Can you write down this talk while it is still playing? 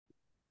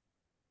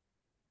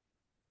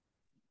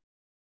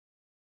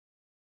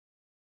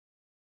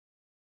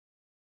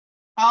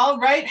All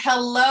right.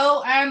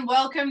 Hello and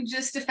welcome,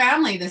 Just a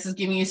Family. This is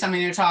giving you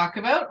something to talk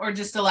about, or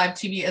Just a Live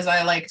TV, as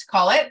I like to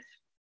call it.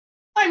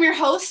 I'm your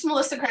host,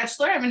 Melissa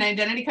Kretschler. I'm an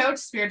identity coach,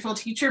 spiritual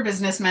teacher,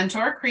 business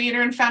mentor,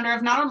 creator, and founder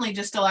of not only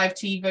Just a Live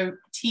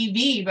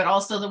TV, but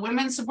also the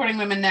Women Supporting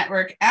Women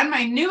Network and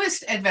my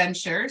newest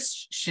adventure,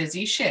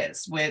 Shizzy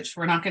Shiz, which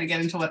we're not going to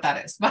get into what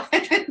that is, but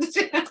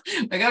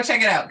go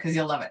check it out because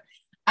you'll love it.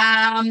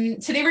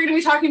 Today we're going to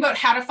be talking about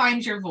how to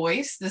find your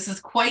voice. This is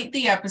quite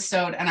the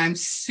episode, and I'm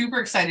super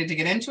excited to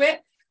get into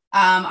it.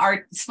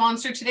 Our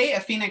sponsor today, A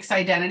Phoenix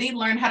Identity.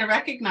 Learn how to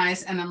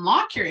recognize and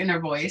unlock your inner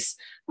voice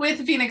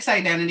with Phoenix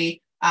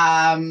Identity.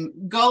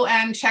 Go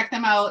and check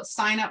them out.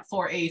 Sign up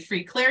for a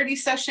free clarity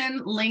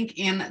session. Link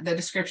in the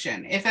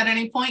description. If at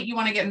any point you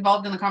want to get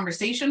involved in the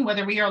conversation,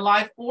 whether we are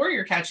live or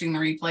you're catching the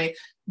replay,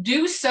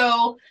 do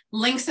so.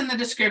 Links in the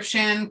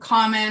description.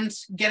 Comment,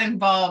 get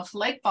involved,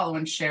 like, follow,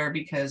 and share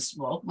because,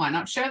 well, why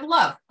not share the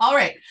love? All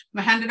right, I'm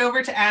going to hand it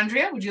over to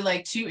Andrea. Would you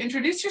like to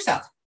introduce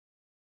yourself?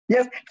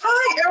 Yes.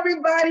 Hi,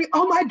 everybody.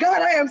 Oh, my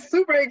God, I am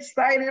super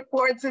excited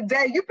for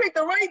today. You picked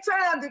the right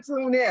time to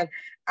tune in.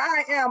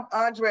 I am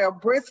Andrea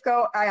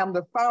Briscoe. I am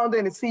the founder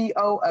and the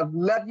CEO of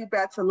Love You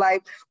Back to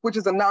Life, which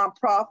is a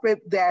nonprofit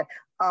that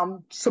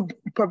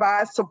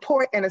provides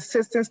support and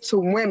assistance to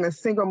women,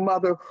 single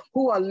mothers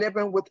who are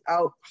living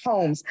without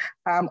homes.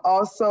 I'm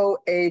also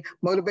a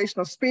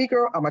motivational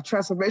speaker. I'm a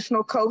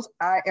transformational coach.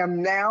 I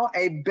am now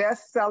a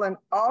best-selling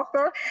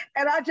author,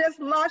 and I just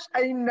launched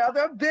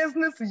another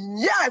business.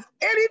 Yes,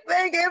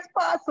 anything is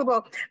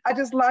possible. I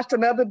just launched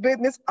another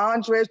business,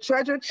 Andrea's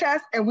Treasure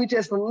Chest, and we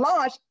just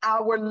launched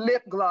our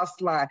lip gloss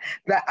line,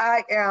 the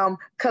I Am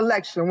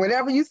collection.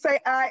 Whenever you say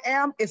I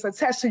am, it's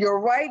attached to your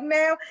right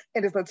now,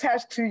 and it's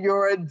attached to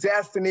your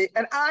destiny.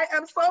 And I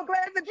am so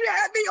glad that you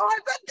had me on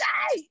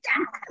today.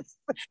 Yes.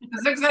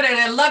 I'm so excited.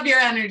 I love your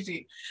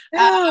energy.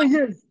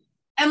 Yes.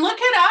 And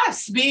look at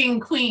us being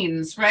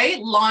queens, right?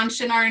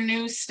 Launching our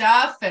new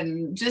stuff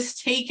and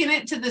just taking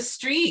it to the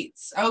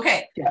streets.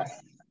 Okay. Yes.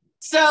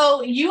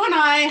 So you and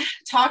I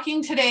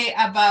talking today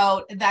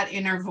about that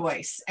inner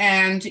voice,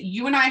 and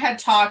you and I had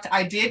talked.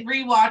 I did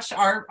rewatch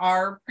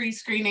our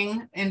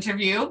pre-screening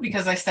interview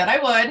because I said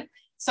I would.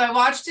 So I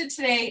watched it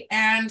today,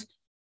 and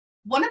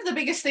one of the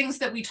biggest things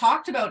that we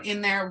talked about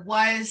in there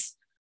was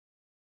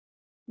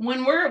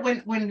when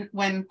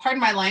pardon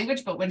my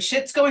language, but when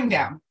shit's going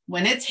down,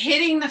 when it's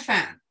hitting the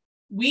fan,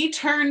 we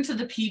turn to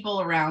the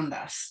people around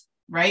us,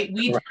 right?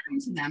 We turn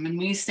to them and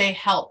we say,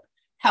 help,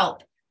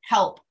 help,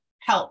 help,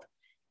 help.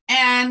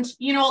 And,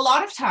 you know, a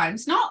lot of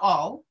times, not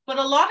all, but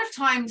a lot of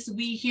times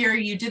we hear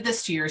you did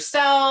this to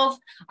yourself.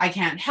 I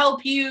can't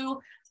help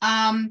you.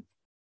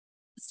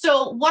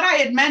 So what I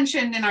had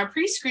mentioned in our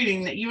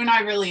pre-screening that you and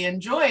I really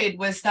enjoyed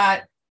was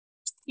that,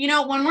 you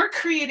know, when we're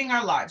creating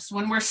our lives,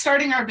 when we're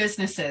starting our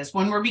businesses,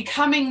 when we're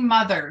becoming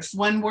mothers,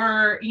 when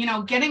we're, you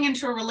know, getting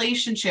into a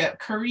relationship,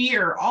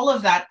 career, all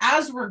of that,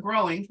 as we're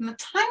growing, from the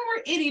time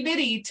we're itty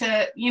bitty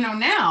to, you know,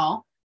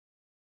 now,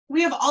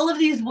 we have all of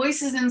these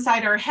voices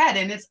inside our head,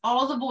 and it's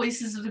all the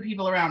voices of the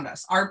people around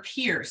us, our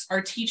peers,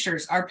 our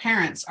teachers, our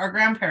parents, our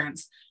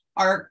grandparents,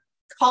 our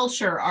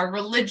culture, our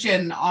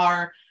religion,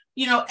 our,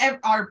 you know,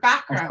 our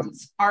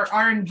backgrounds,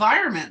 our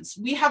environments.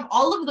 We have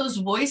all of those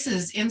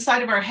voices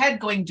inside of our head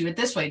going, do it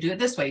this way, do it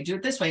this way, do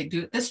it this way,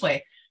 do it this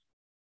way.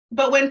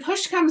 But when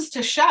push comes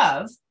to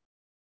shove,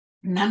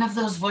 none of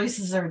those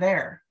voices are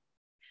there.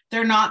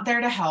 They're not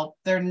there to help.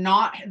 They're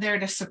not there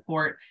to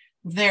support.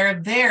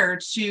 They're there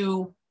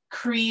to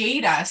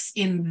create us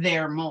in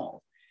their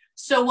mold.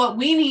 So what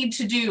we need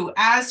to do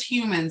as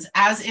humans,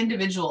 as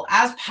individuals,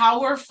 as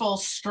powerful,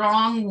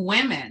 strong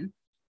women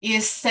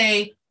is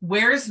say,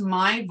 where's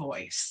my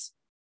voice?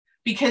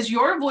 Because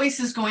your voice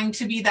is going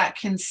to be that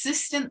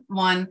consistent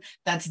one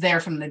that's there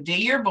from the day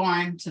you're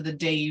born to the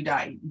day you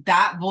die.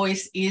 That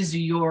voice is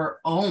your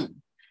own.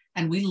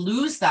 And we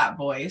lose that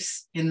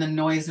voice in the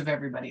noise of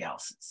everybody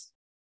else's.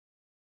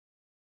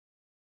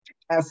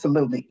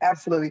 Absolutely.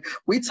 Absolutely.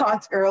 We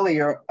talked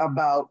earlier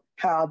about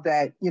how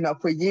that, you know,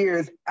 for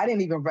years, I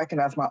didn't even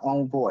recognize my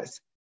own voice.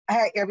 I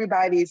had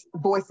everybody's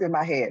voice in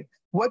my head.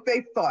 What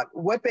they thought,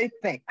 what they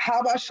think,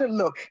 how I should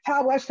look,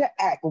 how I should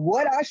act,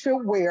 what I should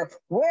wear,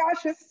 where I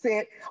should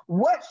sit,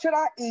 what should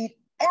I eat,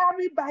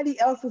 everybody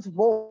else's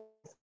voice.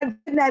 I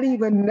did not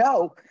even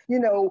know, you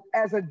know,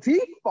 as a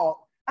default,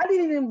 I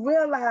didn't even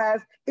realize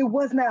it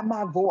was not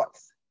my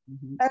voice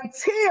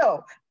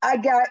until I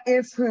got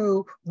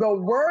into the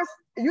worst,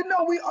 you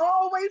know, we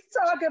always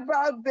talk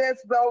about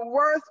this, the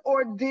worst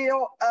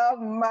ordeal of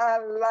my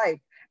life.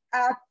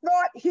 I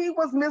thought he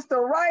was Mr.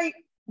 Right,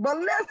 but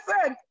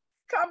listen,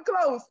 come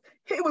close.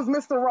 He was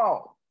Mr.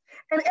 Wrong.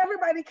 And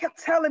everybody kept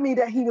telling me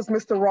that he was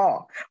Mr.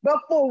 Wrong. But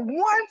for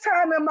one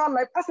time in my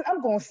life, I said,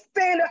 I'm going to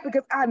stand up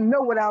because I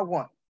know what I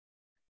want.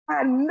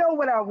 I know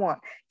what I want.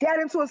 Got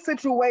into a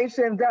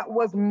situation that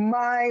was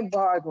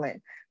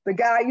mind-boggling. The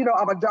guy, you know,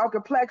 I'm a dark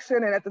complexion,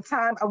 and at the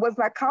time, I was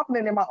not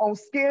confident in my own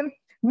skin,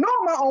 nor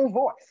my own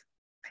voice.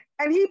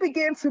 And he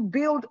began to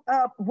build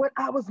up what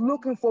I was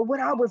looking for, what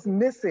I was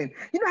missing.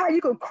 You know how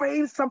you can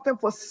crave something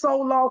for so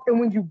long, and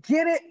when you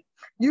get it,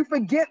 You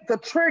forget the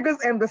triggers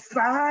and the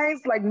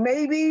signs, like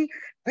maybe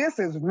this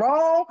is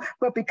wrong,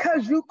 but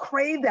because you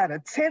crave that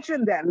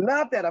attention, that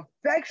love, that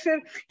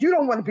affection, you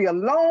don't want to be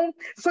alone.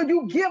 So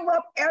you give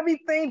up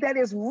everything that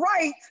is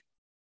right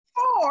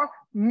for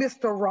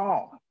Mr.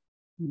 Wrong.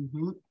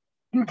 Mm-hmm.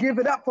 You give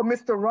it up for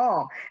Mr.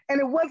 Wrong.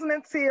 And it wasn't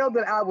until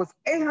that I was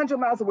 800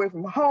 miles away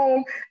from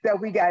home that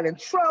we got in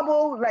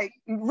trouble. Like,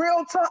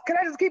 real talk, can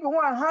I just keep it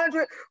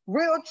 100?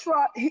 Real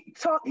talk,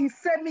 he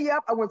set me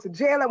up. I went to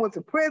jail, I went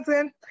to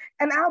prison,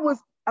 and I was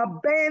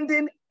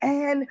abandoned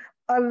and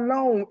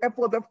alone. And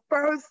for the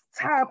first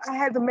time, I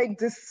had to make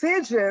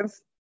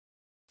decisions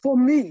for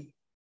me.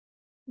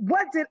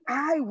 What did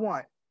I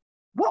want?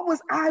 What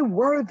was I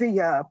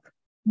worthy of?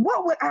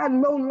 What would I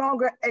no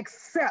longer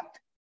accept?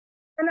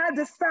 And I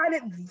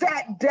decided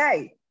that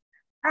day,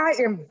 I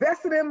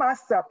invested in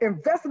myself,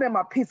 invested in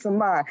my peace of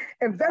mind,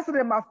 invested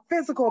in my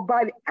physical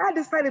body. I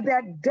decided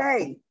that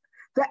day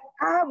that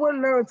I would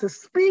learn to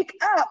speak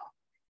up,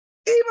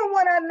 even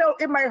when I know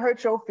it might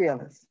hurt your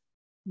feelings.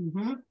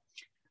 Mm-hmm.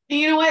 And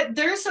you know what?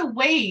 There's a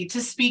way to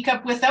speak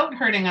up without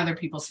hurting other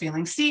people's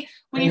feelings. See,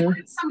 when you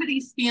hurt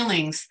somebody's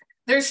feelings,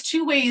 there's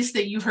two ways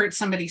that you hurt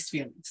somebody's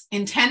feelings.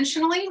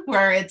 Intentionally,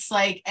 where it's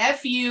like,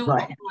 F you,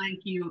 right. Like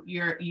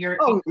you're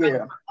oh,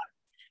 yeah.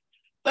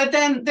 But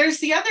then there's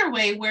the other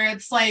way where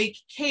it's like,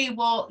 hey,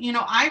 well,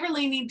 I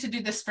really need to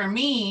do this for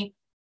me.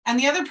 And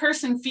the other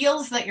person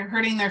feels that you're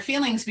hurting their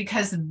feelings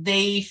because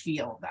they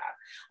feel that.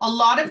 A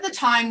lot of the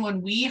time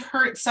when we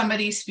hurt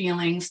somebody's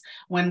feelings,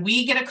 when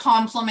we get a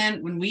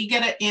compliment, when we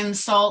get an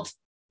insult,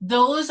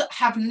 those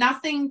have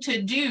nothing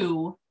to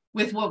do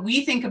with what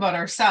we think about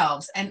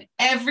ourselves and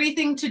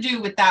everything to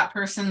do with that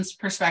person's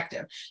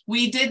perspective.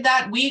 We did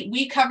that.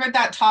 We covered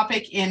that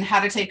topic in How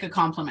to Take a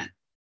Compliment,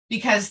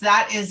 because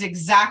that is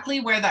exactly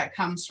where that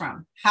comes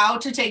from, how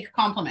to take a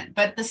compliment.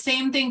 But the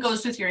same thing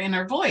goes with your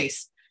inner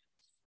voice.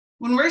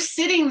 When we're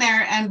sitting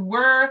there and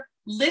we're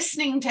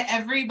listening to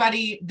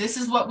everybody, this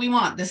is what we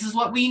want, this is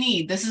what we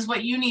need, this is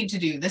what you need to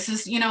do. This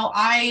is,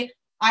 I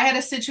had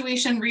a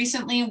situation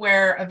recently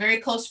where a very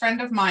close friend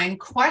of mine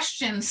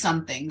questioned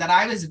something that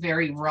I was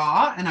very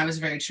raw and I was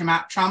very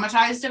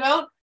traumatized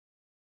about.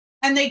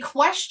 And they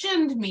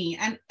questioned me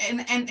and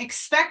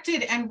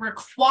expected and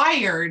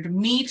required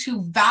me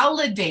to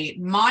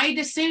validate my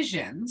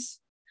decisions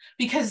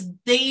because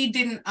they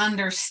didn't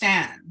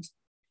understand.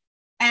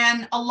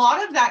 And a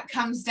lot of that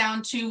comes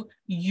down to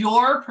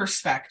your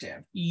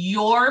perspective,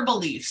 your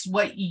beliefs,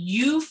 what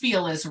you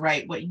feel is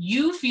right, what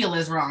you feel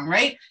is wrong,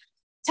 right?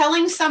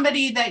 Telling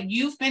somebody that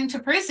you've been to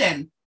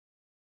prison,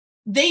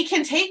 they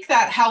can take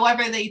that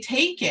however they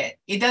take it.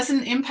 It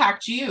doesn't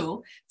impact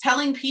you.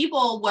 Telling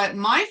people what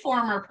my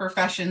former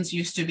professions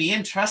used to be,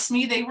 and trust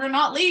me, they were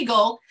not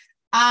legal.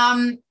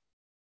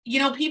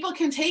 People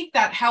can take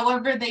that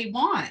however they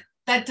want.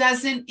 That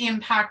doesn't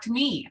impact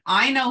me.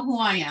 I know who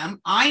I am.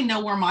 I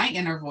know where my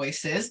inner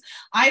voice is.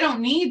 I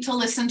don't need to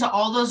listen to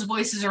all those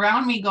voices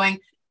around me going,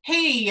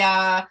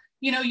 hey,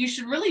 you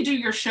should really do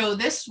your show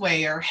this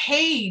way. Or,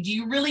 hey, do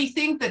you really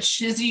think that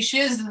Shizzy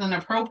Shiz is an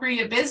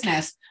appropriate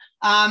business?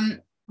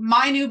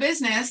 My new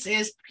business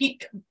is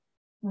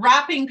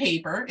wrapping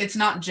paper. It's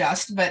not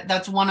just, but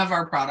that's one of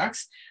our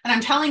products. And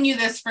I'm telling you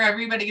this for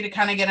everybody to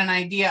kind of get an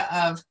idea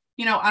of,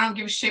 I don't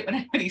give a shit what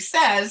anybody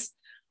says.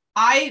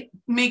 I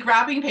make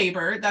wrapping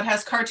paper that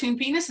has cartoon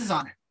penises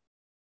on it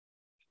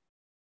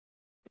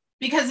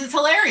because it's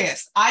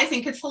hilarious. I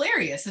think it's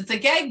hilarious. It's a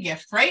gag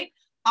gift, right?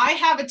 I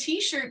have a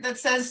t-shirt that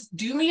says,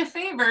 do me a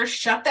favor,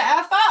 shut the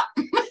F up.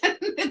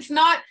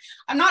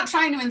 I'm not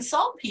trying to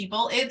insult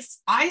people.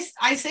 I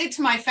say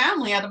to my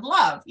family out of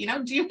love,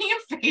 do me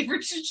a favor.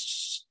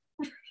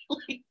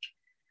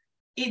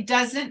 It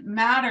doesn't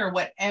matter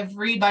what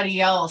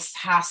everybody else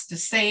has to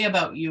say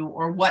about you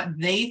or what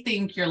they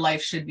think your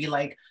life should be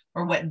like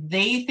or what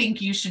they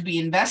think you should be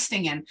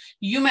investing in.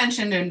 You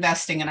mentioned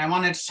investing, and I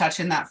wanted to touch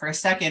on that for a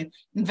second.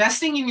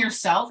 Investing in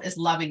yourself is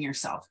loving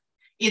yourself.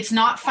 It's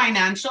not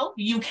financial.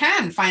 You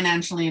can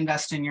financially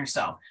invest in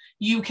yourself.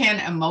 You can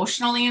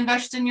emotionally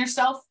invest in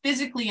yourself,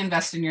 physically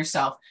invest in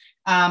yourself,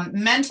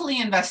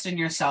 mentally invest in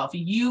yourself.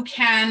 You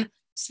can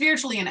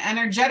spiritually and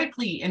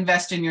energetically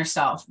invest in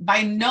yourself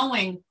by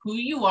knowing who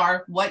you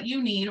are, what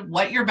you need,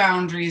 what your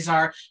boundaries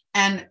are,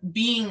 and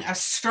being a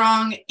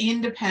strong,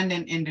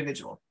 independent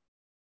individual.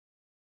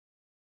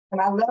 And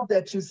I love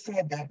that you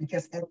said that,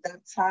 because at that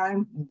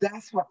time,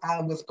 that's what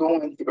I was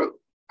going through.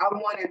 I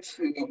wanted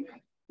to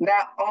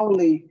not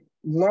only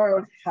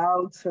learn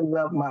how to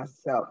love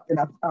myself, and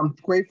I'm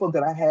grateful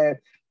that I had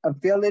a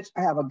village.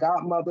 I have a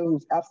godmother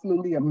who's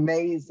absolutely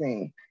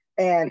amazing.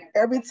 And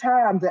every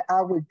time that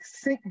I would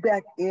sink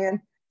back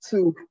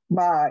into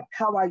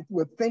how I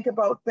would think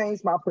about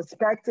things, my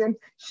perspective,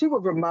 she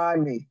would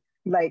remind me,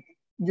 like,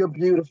 you're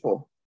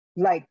beautiful,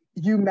 like,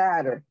 you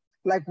matter,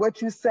 like,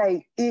 what you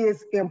say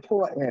is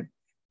important.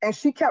 And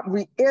she kept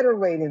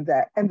reiterating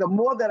that. And the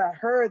more that I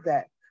heard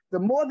that, the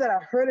more that I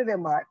heard it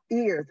in my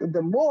ears, and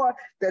the more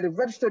that it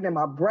registered in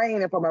my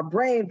brain, and from my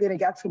brain, then it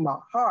got to my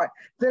heart,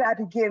 then I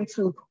began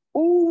to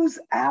ooze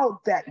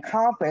out that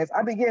confidence.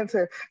 I began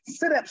to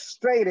sit up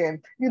straight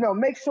and,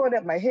 make sure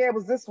that my hair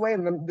was this way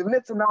and the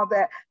lips and all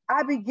that.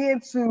 I began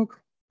to,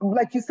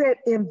 like you said,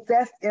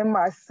 invest in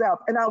myself.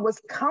 And I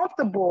was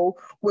comfortable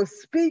with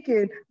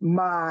speaking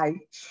my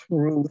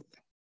truth.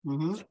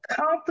 Mm-hmm.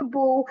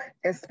 Comfortable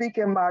in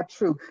speaking my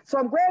truth. So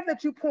I'm glad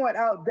that you point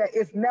out that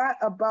it's not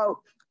about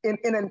in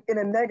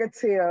a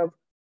negative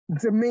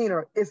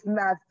demeanor. It's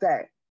not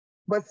that.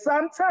 But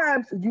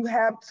sometimes you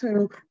have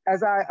to,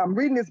 as I'm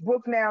reading this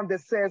book now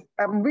that says,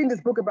 I'm reading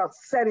this book about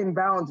setting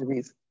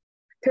boundaries.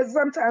 Because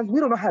sometimes we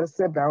don't know how to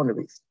set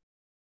boundaries.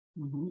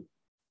 Mm-hmm.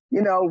 We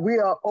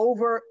are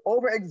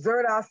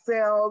overexert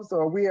ourselves,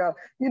 or we are,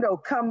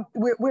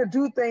 we'll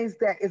do things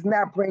that is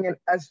not bringing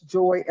us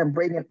joy and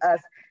bringing us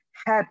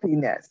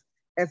happiness.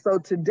 And so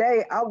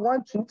today I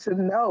want you to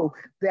know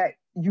that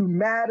you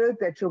matter,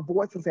 that your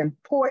voice is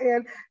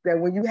important, that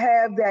when you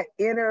have that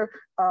inner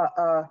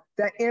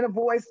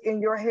voice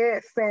in your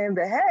head saying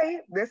that, hey,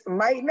 this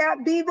might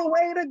not be the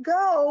way to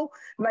go,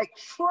 like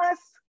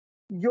trust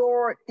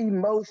your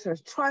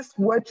emotions, trust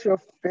what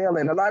you're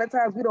feeling. A lot of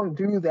times we don't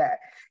do that.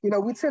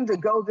 We tend to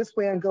go this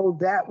way and go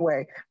that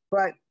way.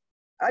 But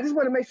I just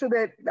want to make sure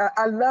that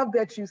I love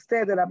that you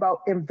said that about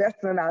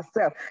investing in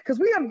ourselves, because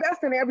we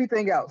invest in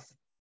everything else.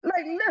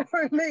 Like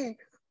literally,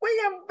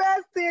 we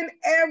invest in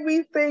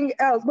everything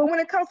else. But when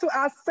it comes to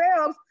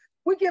ourselves,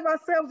 we give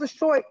ourselves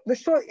the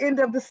short end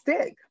of the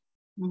stick.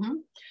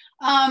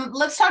 Mm-hmm.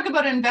 Let's talk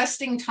about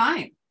investing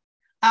time.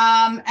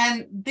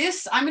 And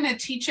this, I'm going to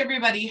teach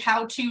everybody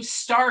how to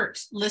start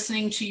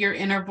listening to your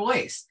inner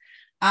voice.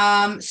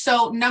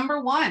 So number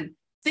one,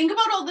 think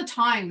about all the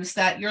times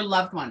that your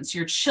loved ones,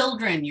 your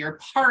children, your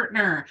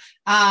partner,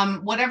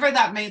 whatever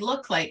that may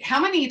look like,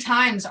 how many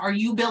times are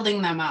you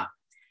building them up?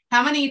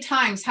 How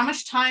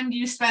much time do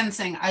you spend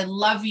saying, I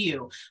love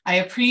you, I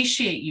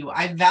appreciate you,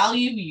 I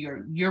value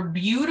you, you're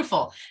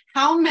beautiful?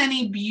 How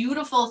many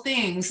beautiful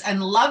things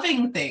and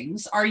loving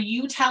things are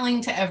you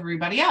telling to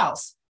everybody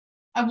else?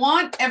 I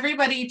want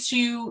everybody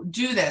to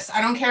do this.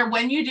 I don't care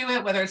when you do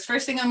it, whether it's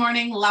first thing in the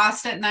morning,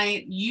 last at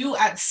night, you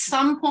at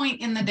some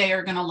point in the day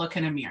are going to look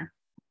in a mirror.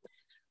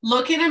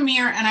 Look in a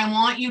mirror, and I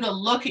want you to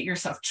look at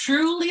yourself,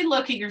 truly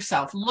look at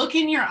yourself, look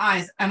in your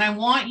eyes, and I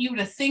want you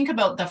to think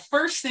about the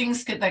first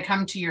things that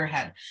come to your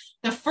head,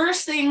 the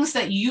first things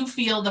that you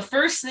feel, the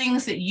first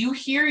things that you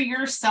hear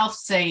yourself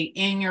say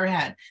in your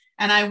head.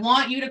 And I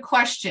want you to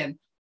question,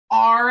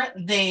 are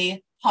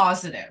they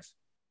positive?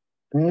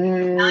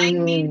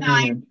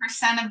 99%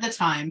 of the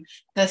time,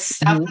 the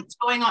stuff that's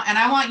going on, and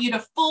I want you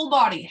to full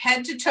body,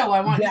 head to toe,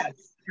 I want you to look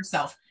at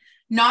yourself.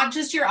 Not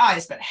just your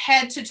eyes, but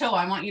head to toe.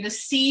 I want you to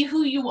see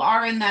who you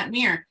are in that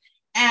mirror.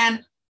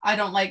 And I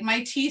don't like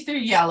my teeth are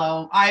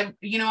yellow. I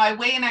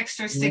weigh an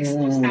extra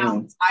 60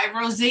 pounds. I have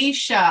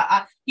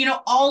rosacea.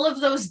 All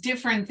of those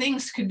different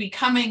things could be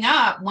coming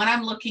up when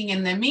I'm looking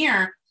in the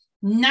mirror.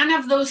 None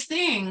of those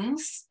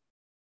things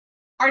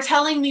are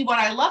telling me what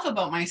I love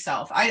about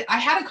myself. I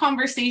had a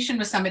conversation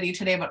with somebody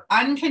today about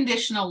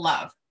unconditional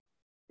love.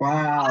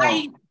 Wow.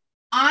 I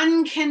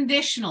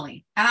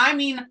unconditionally, and I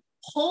mean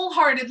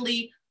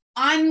wholeheartedly,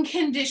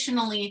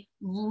 unconditionally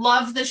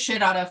love the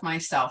shit out of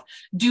myself.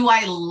 Do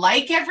I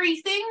like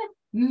everything?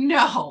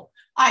 No,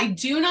 I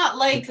do not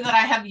like that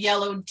I have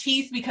yellowed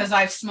teeth because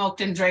I've smoked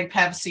and drank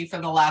Pepsi for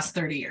the last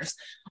 30 years.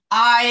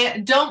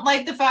 I don't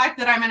like the fact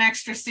that I'm an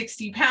extra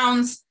 60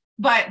 pounds,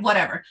 but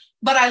whatever.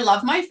 But I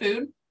love my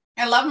food.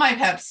 I love my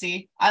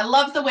Pepsi. I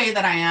love the way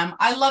that I am.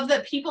 I love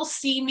that people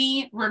see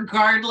me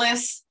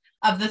regardless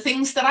of the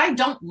things that I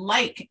don't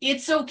like.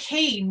 It's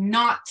okay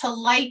not to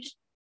like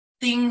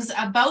things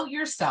about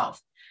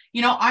yourself.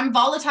 I'm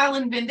volatile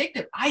and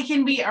vindictive. I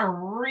can be a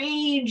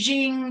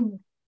raging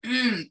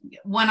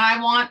when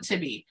I want to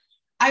be.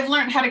 I've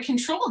learned how to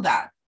control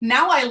that.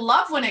 Now I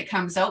love when it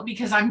comes out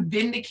because I'm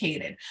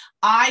vindicated.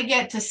 I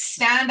get to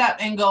stand up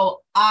and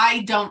go, I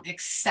don't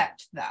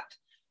accept that.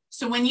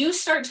 So when you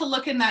start to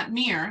look in that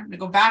mirror, to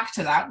go back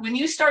to that, when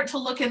you start to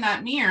look in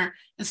that mirror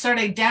and start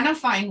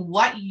identifying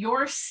what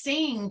you're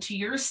saying to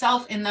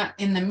yourself in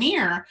the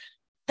mirror,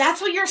 that's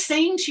what you're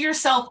saying to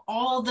yourself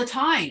all the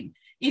time.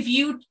 If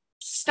you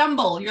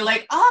stumble, you're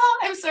like, oh,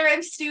 I'm sorry,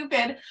 I'm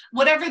stupid.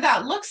 Whatever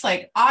that looks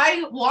like.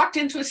 I walked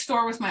into a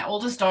store with my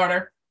oldest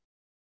daughter.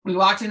 We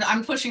walked in,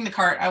 I'm pushing the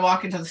cart. I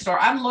walk into the store.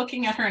 I'm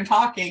looking at her and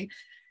talking.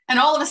 And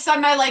all of a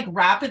sudden I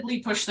rapidly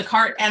push the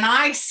cart and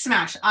I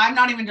smash. I'm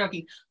not even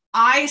joking.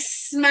 I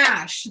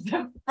smash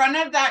the front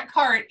of that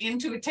cart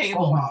into a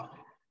table. Oh, wow.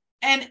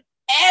 And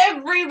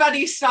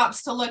everybody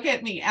stops to look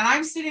at me. And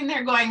I'm sitting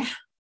there going,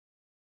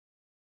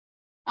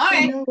 all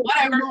right,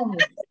 whatever.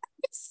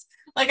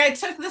 I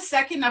took the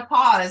second to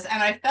pause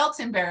and I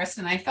felt embarrassed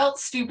and I felt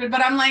stupid,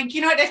 but I'm like,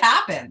 you know what? It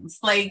happens.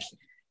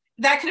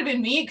 That could have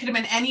been me. It could have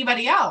been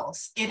anybody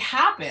else. It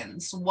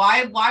happens.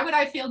 Why would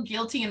I feel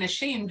guilty and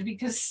ashamed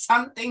because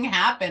something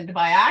happened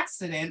by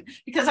accident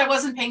because I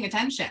wasn't paying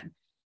attention?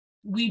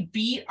 We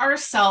beat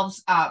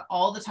ourselves up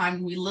all the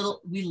time. We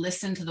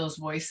listen to those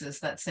voices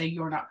that say,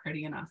 you're not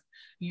pretty enough.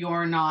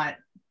 You're not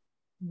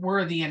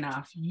worthy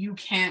enough. You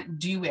can't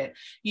do it.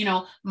 You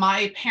know,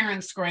 my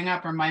parents growing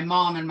up, or my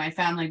mom and my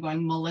family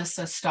going,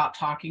 Melissa, stop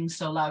talking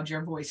so loud.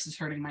 Your voice is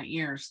hurting my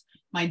ears.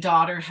 My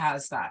daughter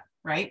has that,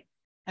 right?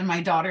 And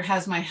my daughter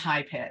has my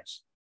high pitch.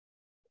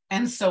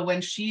 And so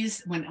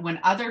when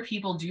other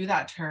people do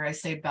that to her, I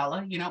say,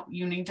 Bella, you know,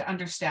 you need to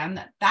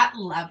understand that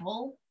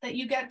level that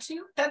you get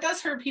to, that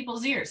does hurt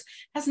people's ears.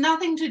 It has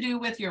nothing to do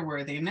with your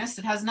worthiness.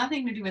 It has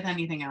nothing to do with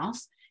anything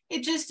else.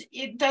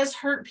 It does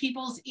hurt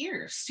people's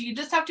ears. So you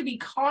just have to be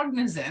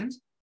cognizant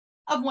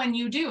of when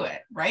you do it,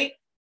 right?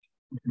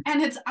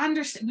 And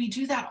we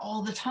do that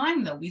all the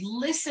time, though. We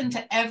listen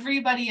to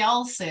everybody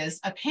else's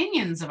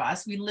opinions of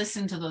us. We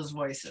listen to those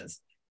voices,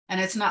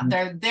 and it's not,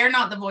 they're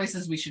not the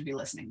voices we should be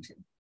listening to.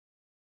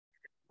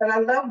 And I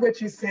love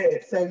what you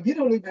said. So you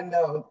don't even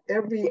know,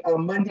 every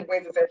Monday,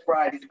 Wednesdays, and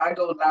Fridays, I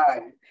go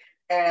live.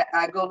 And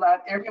I go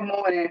live every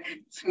morning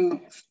to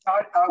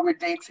start our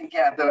day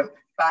together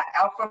by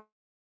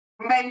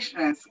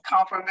affirmations,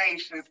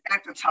 confirmations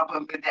at the top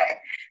of the day.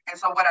 And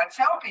so what I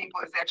tell people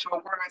is that your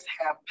words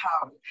have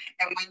power.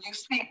 And when you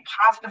speak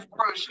positive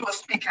words, you are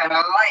speaking a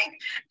light,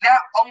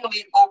 not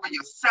only over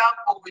yourself,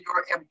 over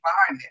your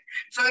environment.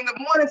 So in the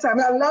morning time,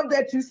 I love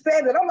that you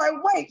said it. I'm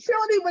like, wait, she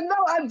don't even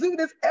know I do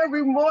this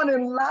every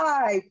morning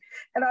live.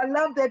 And I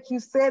love that you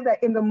said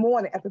that in the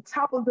morning, at the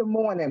top of the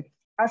morning.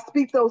 I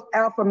speak those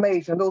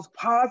affirmations, those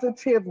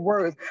positive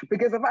words,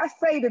 because if I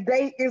say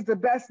today is the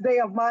best day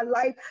of my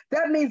life,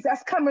 that means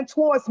that's coming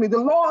towards me. The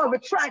law of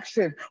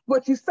attraction,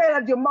 what you say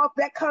out of your mouth,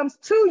 that comes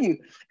to you.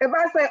 If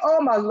I say,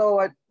 oh my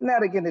Lord,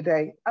 not again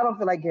today. I don't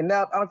feel like getting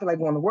up. I don't feel like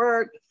going to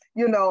work.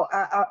 You know,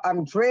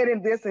 I'm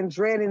dreading this and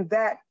dreading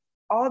that.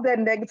 All that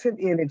negative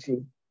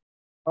energy,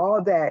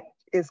 all that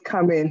is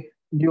coming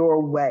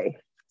your way.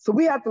 So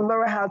we have to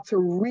learn how to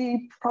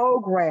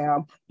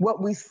reprogram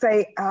what we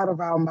say out of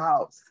our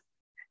mouths.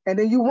 And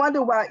then you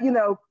wonder why, you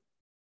know,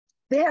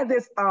 they had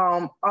this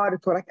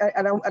article,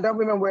 I don't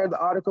remember where the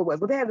article was,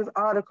 but they had this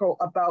article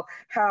about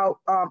how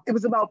it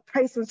was about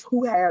patients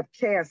who have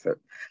cancer.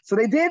 So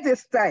they did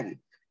this study.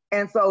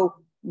 And so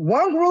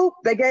one group,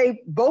 they gave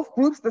both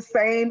groups the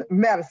same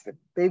medicine.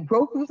 They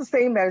both groups the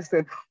same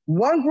medicine.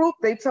 One group,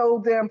 they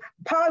told them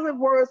positive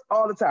words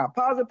all the time.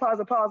 Positive,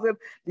 positive, positive.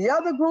 The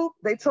other group,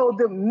 they told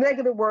them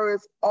negative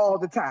words all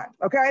the time,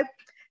 okay?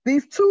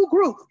 These two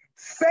groups,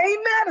 same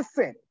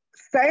medicine,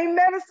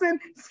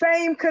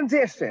 same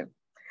condition.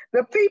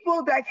 The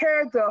people that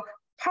heard the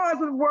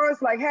positive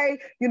words like, hey,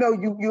 you know,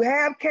 you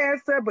have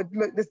cancer, but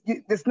look,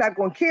 this not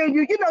going to kill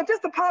you, you know,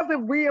 just the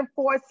positive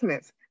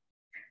reinforcements.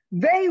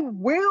 They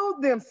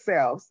willed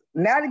themselves,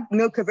 not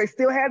because they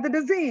still had the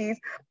disease,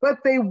 but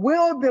they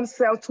willed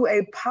themselves to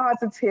a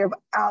positive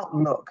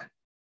outlook.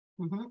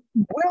 Mm-hmm.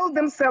 Will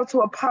themselves to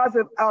a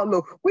positive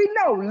outlook. We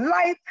know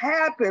life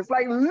happens,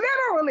 like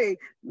literally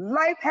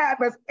life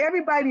happens.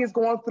 Everybody is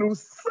going through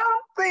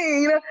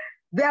something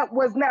that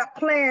was not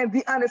planned,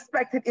 the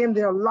unexpected in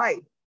their life.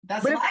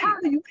 But it's how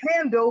do you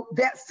handle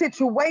that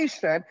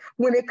situation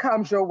when it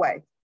comes your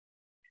way?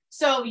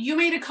 So you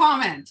made a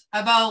comment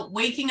about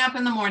waking up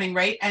in the morning,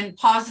 right? And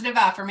positive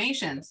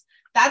affirmations.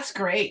 That's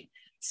great.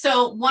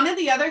 So one of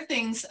the other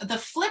things, the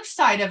flip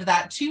side of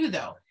that too,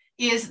 though,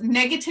 is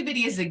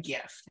negativity is a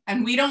gift,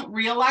 and we don't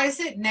realize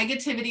it.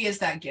 Negativity is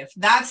that gift.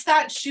 That's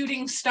that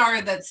shooting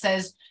star that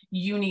says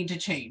you need to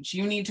change,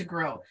 you need to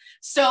grow.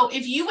 So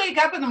if you wake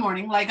up in the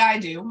morning, like I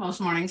do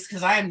most mornings,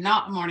 because I am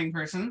not a morning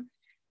person,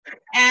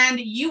 and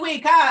you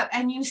wake up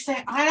and you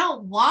say, I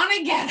don't want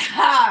to get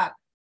up.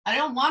 I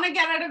don't want to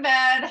get out of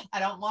bed. I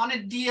don't want to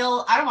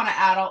I don't want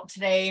to adult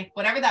today,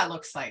 whatever that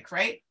looks like,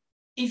 right?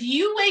 If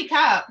you wake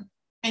up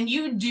and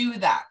you do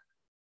that,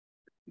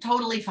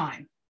 totally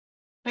fine.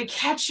 But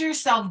catch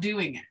yourself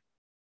doing it.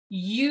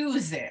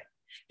 Use it.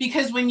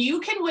 Because when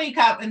you can wake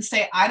up and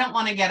say, I don't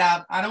want to get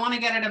up, I don't want to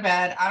get out of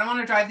bed, I don't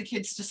want to drive the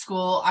kids to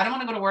school, I don't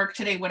want to go to work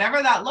today,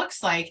 whatever that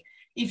looks like,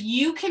 if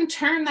you can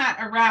turn that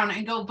around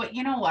and go, but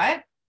you know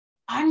what?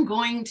 I'm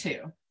going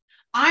to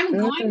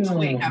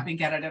wake up and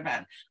get out of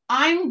bed.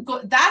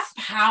 That's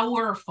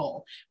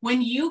powerful.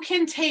 When you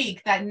can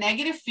take that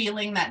negative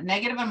feeling, that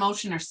negative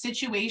emotion or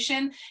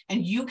situation,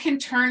 and you can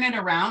turn it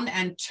around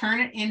and turn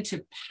it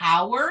into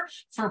power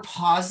for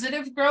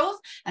positive growth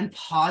and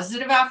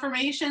positive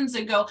affirmations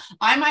and go,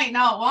 I might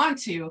not want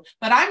to,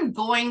 but I'm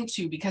going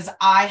to because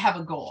I have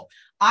a goal.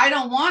 I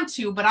don't want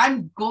to, but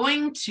I'm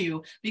going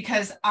to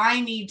because I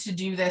need to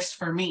do this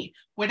for me.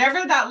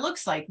 Whatever that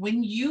looks like,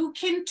 when you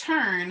can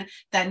turn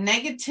that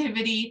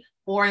negativity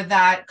or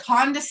that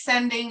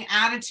condescending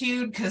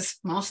attitude, because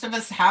most of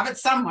us have it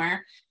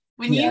somewhere,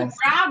 when you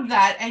grab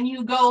that and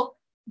you go,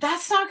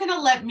 that's not going to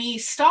let me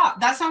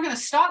stop. That's not going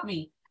to stop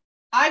me.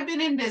 I've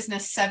been in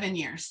business 7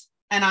 years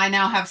and I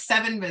now have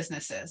 7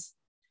 businesses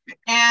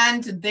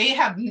and they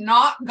have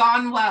not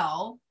gone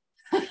well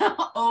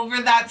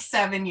over that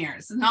 7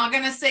 years. I'm not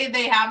going to say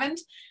they haven't.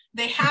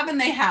 They have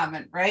and they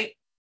haven't, right?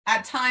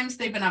 At times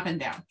they've been up and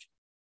down.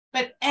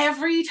 But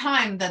every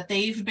time that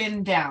they've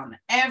been down,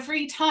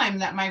 every time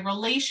that my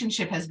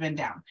relationship has been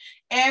down,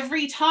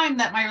 every time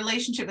that my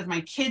relationship with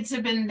my kids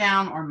have been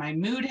down or my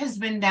mood has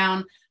been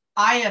down,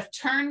 I have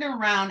turned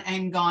around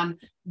and gone,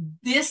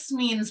 this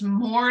means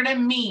more to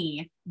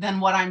me than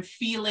what I'm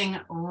feeling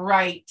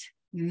right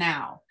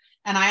now.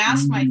 And I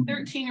asked my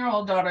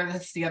 13-year-old daughter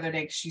this the other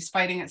day, because she's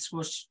fighting at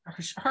school.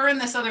 Her and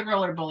this other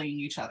girl are bullying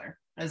each other.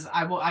 As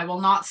I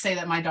will not say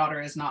that my daughter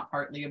is not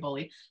partly a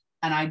bully,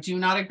 and I do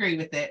not agree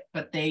with it,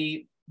 but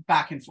they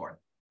back and forth.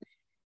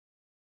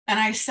 And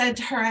I said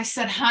to her, I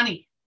said,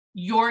 honey,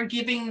 you're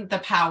giving the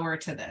power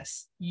to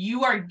this.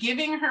 You are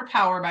giving her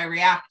power by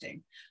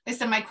reacting. I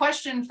said, my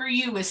question for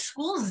you is,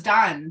 school's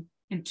done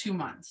in 2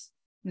 months.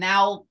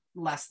 Now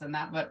less than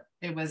that, but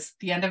it was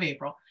the end of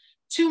April.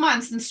 2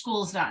 months and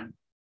school's done.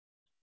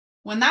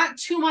 When that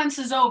 2 months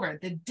is over,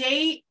 the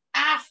day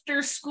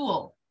after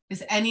school,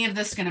 is any of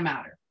this going to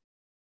matter?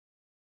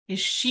 Is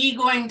she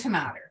going to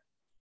matter?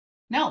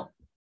 No.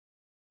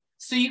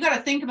 So you got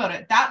to think about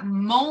it. That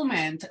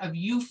moment of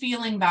you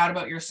feeling bad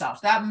about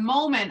yourself, that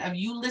moment of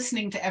you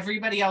listening to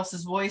everybody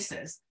else's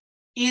voices,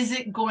 is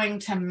it going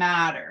to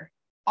matter?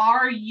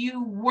 Are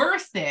you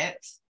worth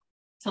it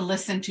to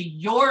listen to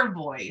your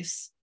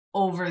voice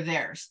over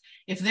theirs?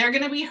 If they're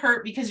going to be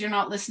hurt because you're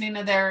not listening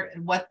to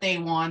what they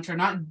want or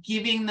not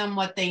giving them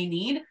what they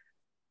need,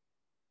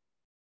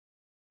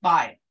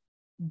 bye.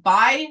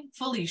 Bye,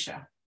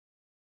 Felicia.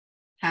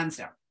 Hands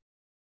down.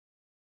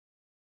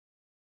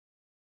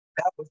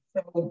 That was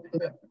so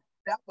good.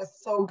 That was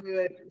so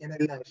good in a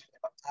nutshell.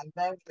 I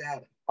love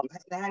that.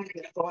 I hadn't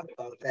even thought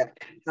about that.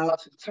 How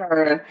to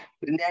turn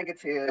the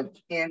negative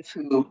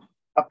into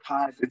a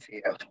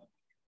positive.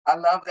 I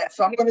love that.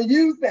 So I'm going to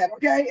use that,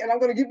 okay? And I'm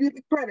going to give you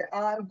the credit.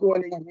 I'm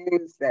going to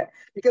use that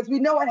because we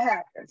know what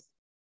happens.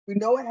 We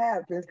know what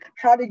happens.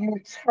 How do you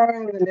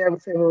turn the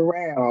narrative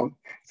around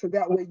so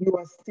that way you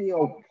are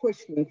still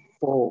pushing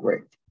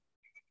forward?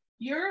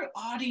 Your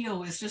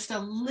audio is just a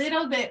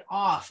little bit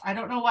off. I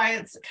don't know why,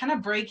 it's kind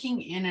of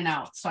breaking in and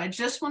out. So I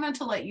just wanted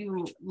to let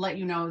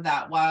you know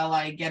that while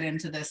I get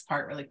into this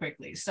part really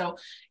quickly. So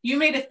you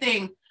made a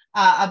thing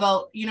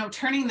about,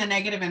 turning the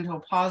negative into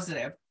a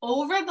positive.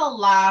 Over the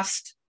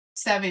last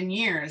 7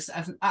 years,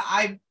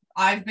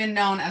 I've been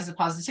known as a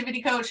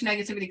positivity coach,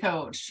 negativity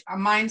coach, a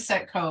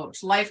mindset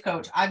coach, life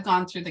coach. I've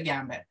gone through the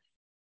gambit.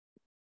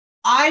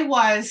 I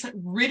was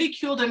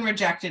ridiculed and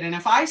rejected. And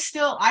if I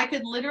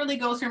could literally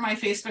go through my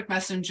Facebook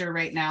Messenger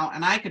right now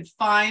and I could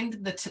find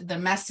the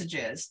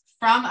messages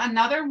from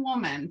another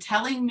woman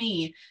telling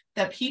me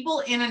that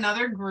people in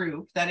another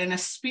group, that in a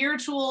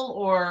spiritual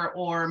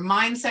or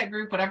mindset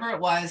group, whatever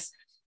it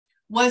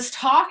was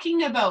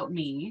talking about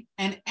me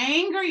and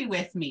angry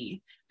with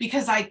me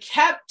because I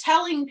kept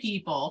telling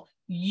people,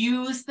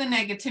 use the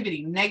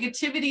negativity.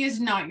 Negativity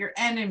is not your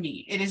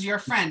enemy. It is your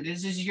friend.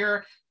 It's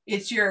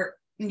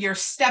your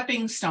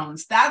stepping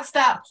stones. That's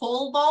that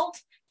pole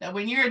vault that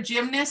when you're a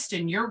gymnast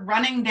and you're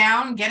running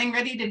down, getting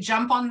ready to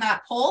jump on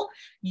that pole,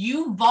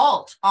 you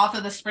vault off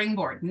of the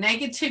springboard.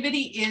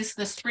 Negativity is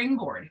the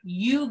springboard.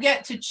 You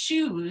get to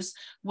choose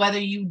whether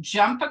you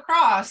jump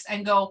across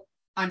and go,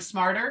 I'm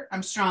smarter,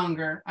 I'm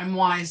stronger, I'm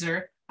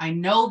wiser, I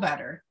know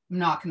better. I'm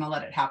not going to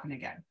let it happen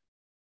again.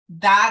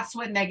 That's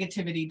what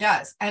negativity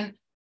does. And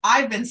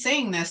I've been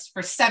saying this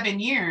for 7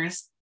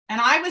 years,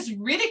 and I was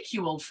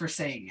ridiculed for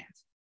saying it.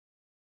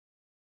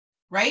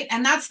 Right?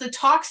 And that's the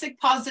toxic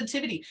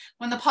positivity.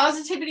 When the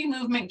positivity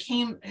movement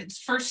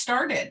first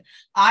started,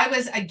 I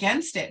was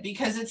against it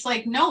because it's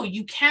like, no,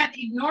 you can't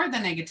ignore the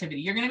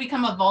negativity. You're going to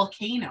become a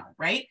volcano,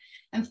 right?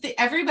 And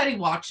everybody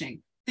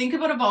watching, think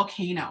about a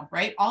volcano,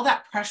 right? All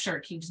that pressure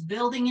keeps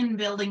building and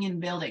building and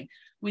building.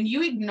 When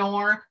you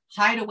ignore,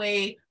 hide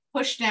away,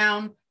 push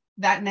down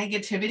that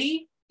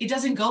negativity, it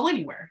doesn't go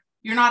anywhere.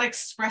 You're not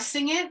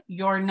expressing it.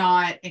 You're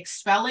not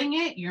expelling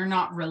it. You're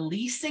not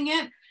releasing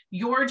it.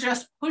 You're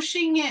just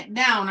pushing it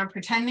down or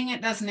pretending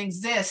it doesn't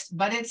exist,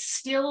 but it's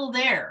still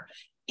there.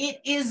 It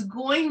is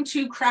going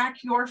to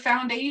crack your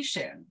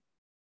foundation.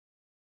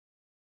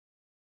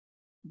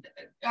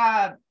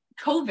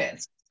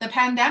 COVID, the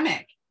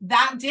pandemic,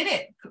 that did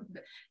it.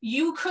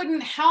 You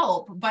couldn't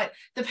help, but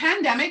the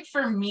pandemic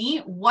for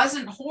me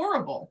wasn't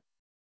horrible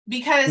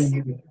because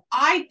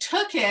I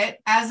took it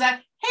as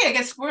a, hey, I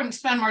guess we're going to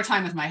spend more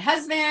time with my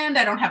husband.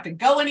 I don't have to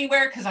go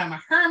anywhere because I'm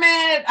a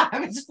hermit. I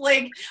was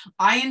like,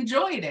 I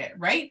enjoyed it,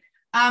 right?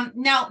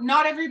 Now,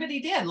 not everybody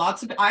did.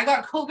 I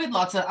got COVID.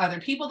 Lots of other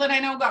people that I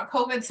know got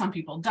COVID. Some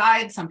people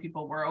died. Some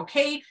people were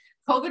okay.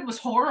 COVID was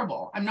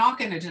horrible. I'm not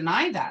going to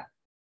deny that.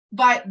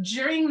 But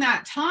during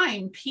that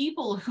time,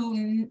 people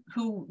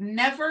who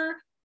never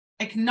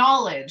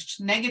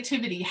acknowledged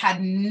negativity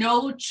had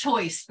no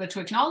choice but to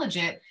acknowledge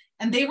it.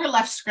 And they were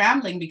left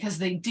scrambling because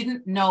they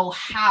didn't know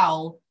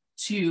how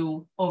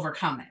to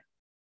overcome it.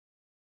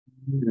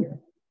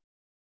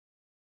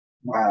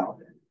 Wow.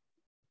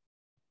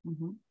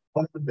 Mm-hmm. I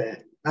love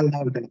that. I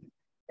love that.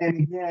 And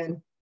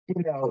again,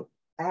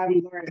 I've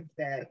learned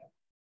that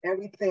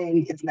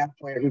everything is not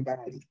for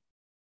everybody.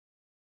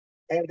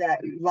 And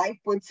that life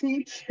will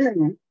teach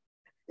you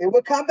It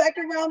will come back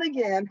around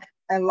again,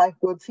 and life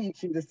will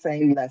teach you the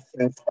same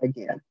lessons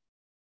again.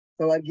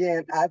 So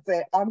again, I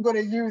say, I'm going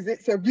to use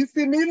it. So if you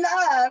see me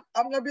live,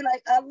 I'm going to be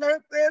like, I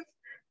learned this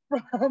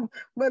from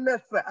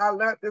Melissa. I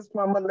learned this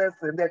from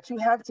Melissa, that you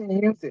have to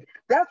use it.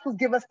 That's what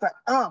give us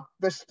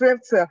the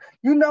strength to,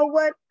 you know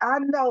what? I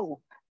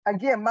know,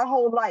 again, my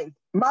whole life,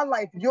 my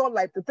life, your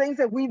life, the things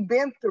that we've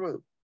been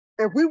through,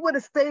 if we would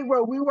have stayed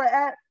where we were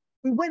at,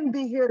 we wouldn't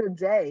be here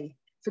today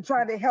to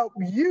try to help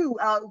you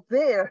out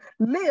there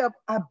live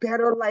a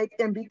better life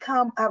and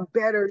become a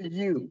better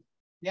you.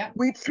 Yeah.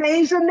 We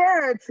change the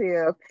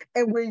narrative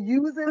and we're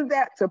using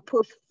that to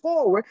push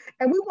forward.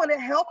 And we want to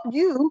help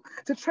you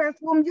to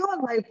transform your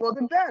life for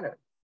the better.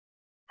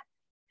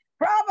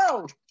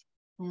 Bravo.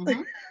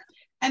 Mm-hmm.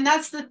 And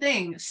that's the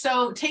thing.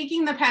 So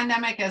taking the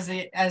pandemic as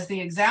the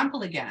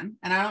example again,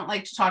 and I don't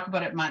like to talk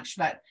about it much,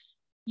 but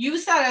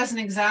use that as an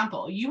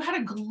example. You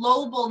had a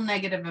global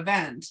negative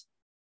event.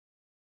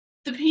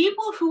 The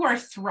people who are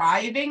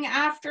thriving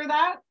after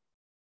that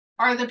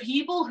are the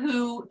people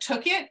who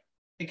took it,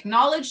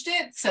 acknowledged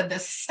it, said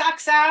this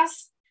sucks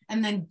ass,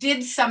 and then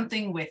did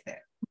something with it.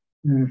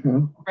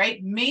 Mm-hmm.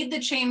 Right? Made the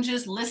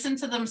changes, listened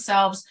to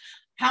themselves.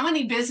 How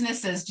many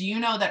businesses do you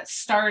know that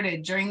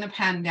started during the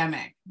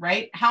pandemic,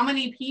 right? How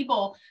many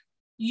people,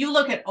 you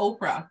look at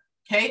Oprah,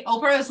 okay?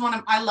 Oprah is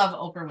I love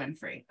Oprah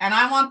Winfrey, and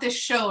I want this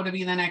show to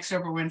be the next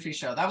Oprah Winfrey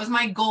show. That was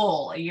my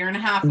goal a year and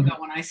a half ago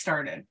when I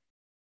started.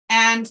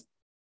 And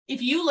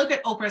if you look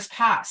at Oprah's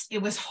past,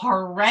 it was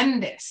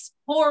horrendous,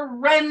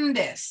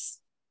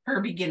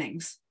 her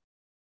beginnings.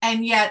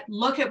 And yet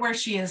look at where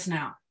she is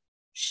now.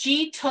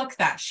 She took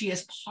that. She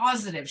is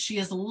positive. She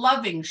is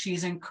loving. She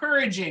is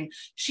encouraging.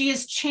 She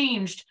has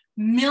changed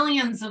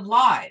millions of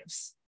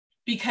lives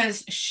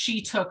because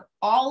she took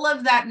all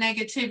of that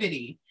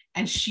negativity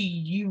and she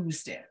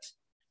used it.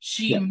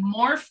 She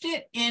morphed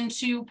it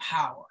into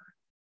power.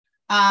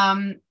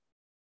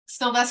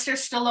 Sylvester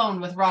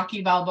Stallone with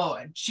Rocky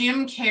Balboa,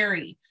 Jim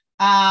Carrey.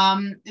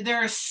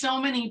 There are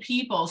so many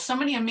people, so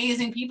many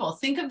amazing people.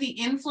 Think of the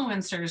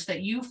influencers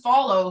that you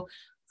follow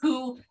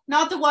who,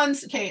 not the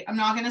ones, okay, I'm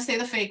not going to say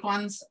the fake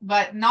ones,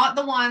 but not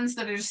the ones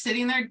that are just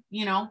sitting there,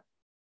 you know,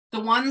 the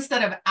ones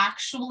that have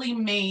actually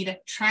made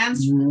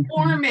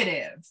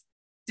transformative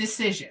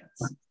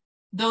decisions.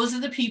 Those are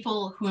the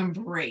people who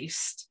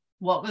embraced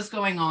what was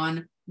going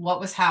on, what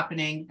was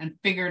happening, and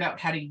figured out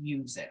how to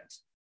use it.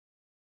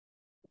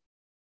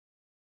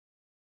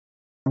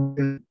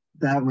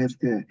 That was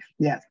good.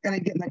 Yes. And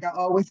again, like I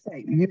always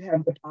say, you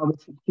have the power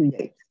to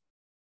create.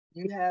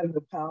 You have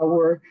the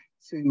power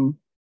to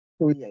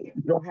create.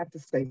 You don't have to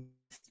stay.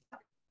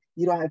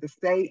 You don't have to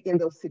stay in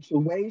those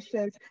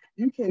situations.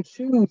 You can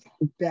choose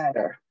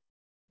better.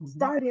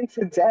 Starting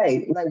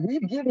today, like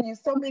we've given you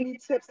so many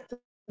tips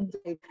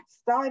today.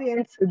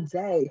 Starting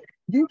today,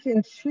 you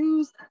can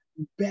choose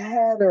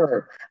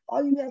better.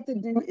 All you have to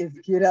do is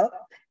get up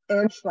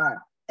and try.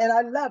 And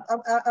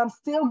I'm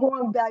still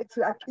going back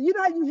to, you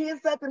know how you hear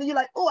something and you're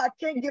like, oh, I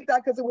can't get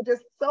that because it was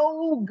just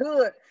so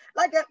good.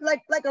 Like a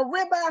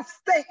ribeye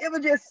steak, it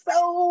was just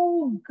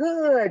so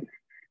good.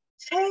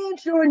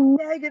 Change your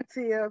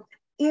negative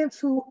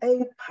into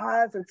a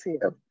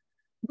positive.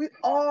 We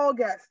all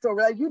got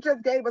stories. Like you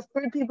just gave us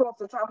 3 people off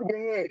the top of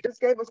your head. Just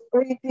gave us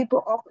 3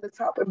 people off of the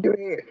top of your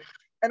head.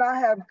 And I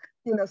have,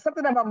 you know,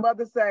 something that my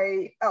mother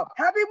say, oh,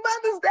 happy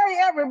Mother's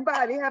Day,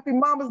 everybody. Happy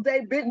Mama's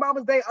Day, Big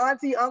Mama's Day,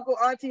 auntie, uncle,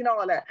 auntie, and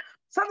all that.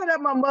 Something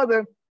that my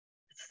mother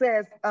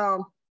says,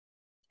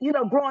 you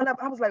know, growing up,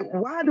 I was like,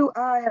 why do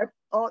I have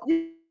all,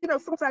 you know,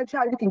 sometimes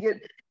child, you can get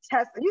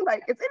tested. You're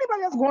like, is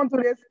anybody else going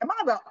through this? Am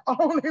I the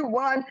only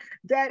one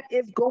that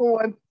is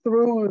going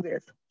through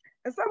this?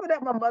 And something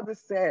that my mother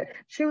said,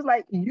 she was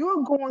like,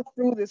 you're going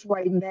through this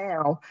right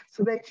now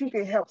so that you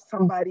can help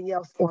somebody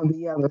else on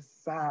the other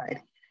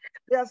side.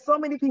 There are so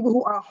many people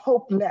who are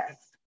hopeless.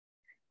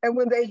 And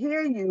when they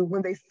hear you,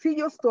 when they see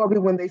your story,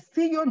 when they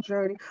see your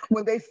journey,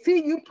 when they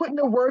see you putting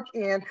the work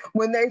in,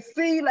 when they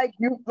see, like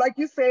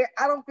you say,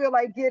 I don't feel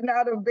like getting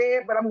out of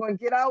bed, but I'm going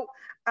to get out.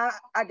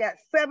 I got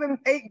 7,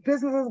 8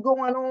 businesses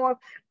going on.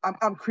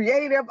 I'm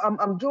creative.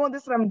 I'm doing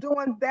this and I'm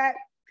doing that.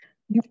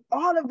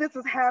 All of this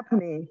is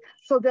happening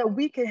so that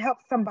we can help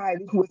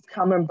somebody who is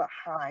coming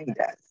behind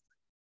us.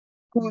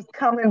 Who's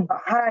coming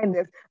behind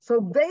this,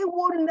 so they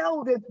will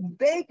know that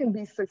they can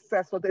be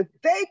successful, that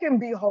they can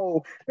be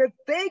whole, that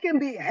they can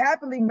be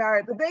happily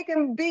married, that they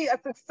can be a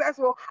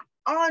successful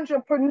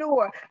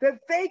entrepreneur, that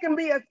they can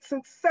be a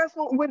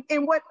successful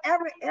in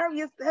whatever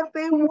areas that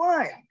they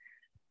want.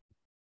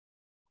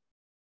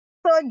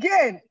 So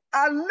again,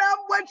 I love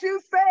what you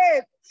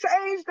said.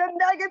 Change the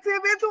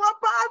negative into a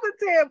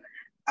positive.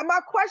 And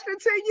my question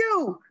to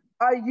you,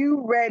 are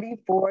you ready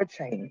for a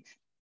change?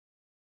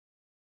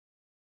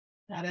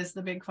 That is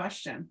the big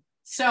question.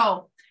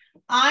 So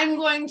I'm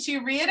going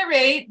to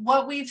reiterate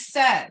what we've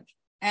said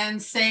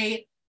and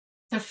say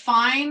to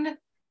find,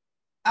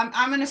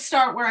 I'm going to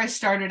start where I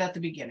started at the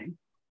beginning.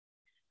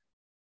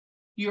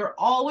 You're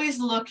always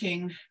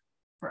looking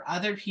for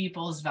other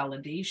people's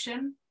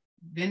validation,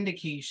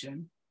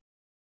 vindication,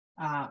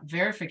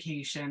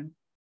 verification,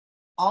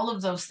 all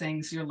of those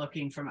things you're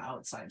looking from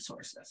outside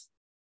sources.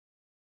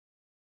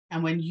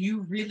 And when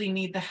you really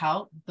need the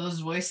help, those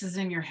voices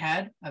in your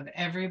head of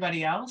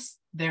everybody else,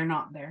 they're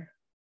not there.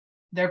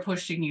 They're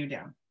pushing you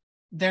down.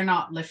 They're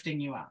not lifting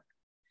you up.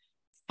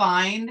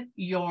 Find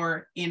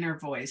your inner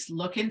voice.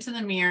 Look into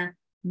the mirror.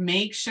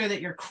 Make sure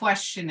that you're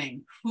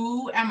questioning,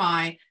 who am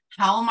I?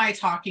 How am I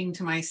talking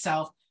to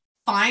myself?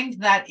 Find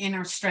that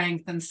inner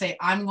strength and say,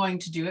 I'm going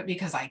to do it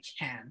because I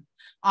can.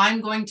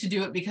 I'm going to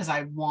do it because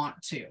I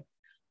want to.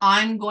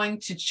 I'm going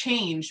to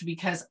change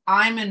because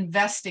I'm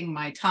investing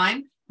my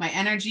time, my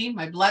energy,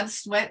 my blood,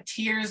 sweat,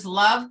 tears,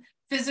 love,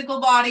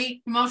 physical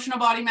body, emotional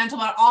body, mental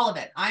body, all of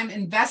it. I'm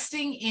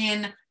investing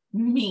in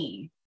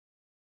me.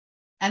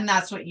 And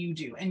that's what you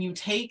do. And you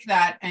take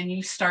that and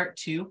you start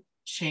to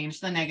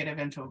change the negative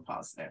into a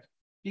positive,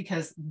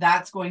 because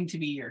that's going to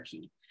be your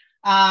key.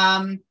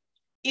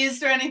 Is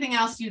there anything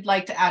else you'd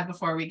like to add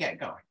before we get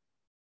going?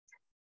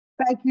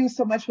 Thank you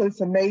so much for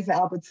this amazing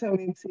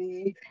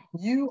opportunity.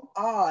 You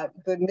are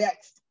the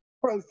next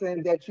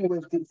person that you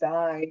was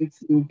designed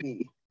to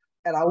be.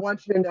 And I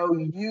want you to know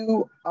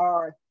you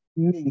are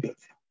needed.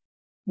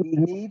 We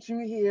need you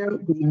here.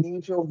 We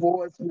need your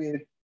voice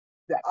with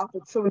the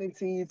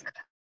opportunities.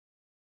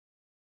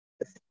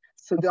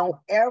 So don't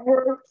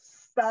ever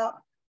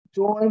stop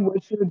doing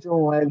what you're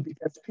doing,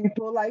 because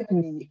people like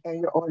me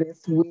and your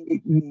audience,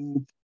 we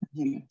need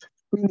you.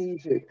 We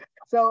need you.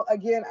 So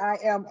again, I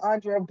am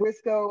Andrea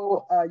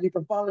Briscoe. You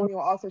can follow me on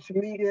all social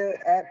media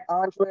at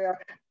Andrea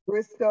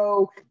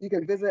Briscoe. You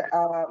can visit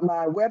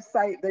my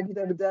website,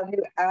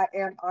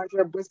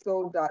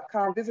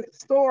 www.IamAndreaBriscoe.com. Visit the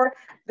store.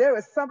 There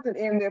is something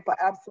in there for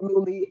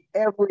absolutely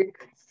every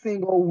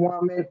single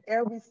woman,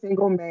 every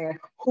single man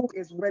who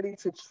is ready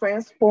to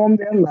transform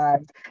their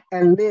lives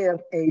and live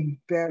a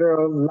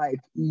better life.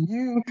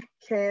 You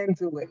can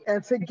do it.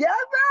 And together,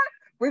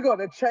 we're going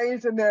to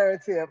change the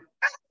narrative.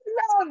 I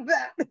love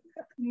that.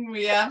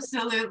 We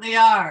absolutely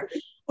are.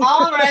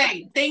 All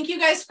right. Thank you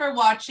guys for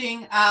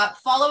watching.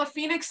 Follow a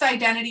Phoenix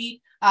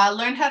identity,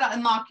 learn how to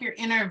unlock your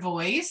inner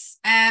voice,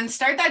 and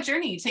start that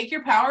journey. Take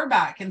your power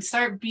back and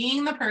start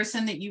being the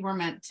person that you were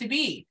meant to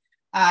be.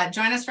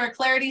 Join us for a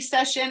clarity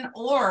session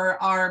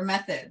or our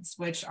methods,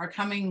 which are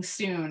coming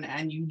soon,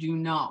 and you do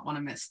not want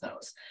to miss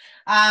those.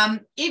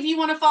 If you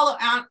want to follow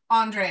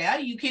Andrea,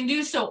 you can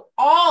do so.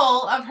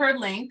 All of her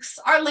links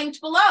are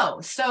linked below.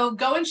 So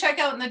go and check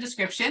out in the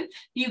description.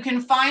 You can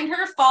find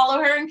her, follow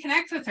her, and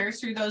connect with her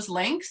through those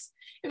links.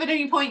 If at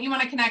any point you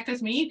want to connect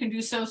with me, you can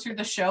do so through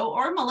the show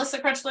or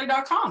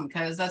melissacrutchler.com,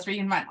 because that's where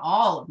you can find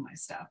all of my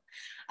stuff.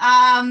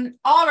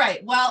 All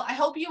right. Well, I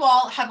hope you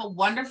all have a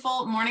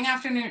wonderful morning,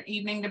 afternoon,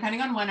 evening,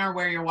 depending on when or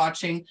where you're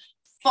watching.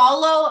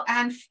 Follow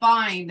and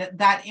find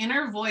that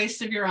inner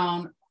voice of your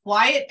own.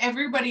 Quiet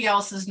everybody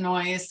else's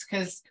noise,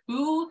 because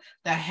who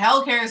the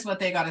hell cares what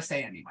they got to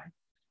say anyway?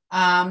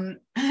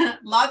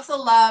 Lots of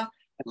love.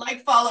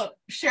 Like, follow,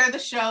 share the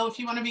show if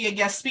you want to be a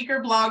guest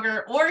speaker,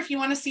 blogger, or if you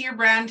want to see your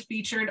brand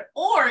featured,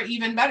 or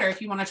even better,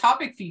 if you want a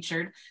topic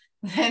featured,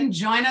 then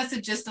join us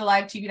at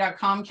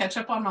gystalivetv.com. Catch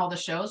up on all the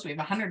shows. We have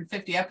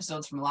 150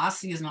 episodes from last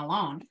season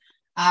alone.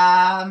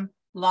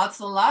 Lots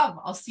of love.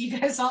 I'll see you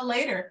guys all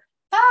later.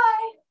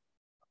 Bye.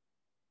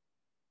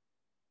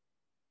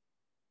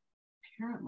 Apparently.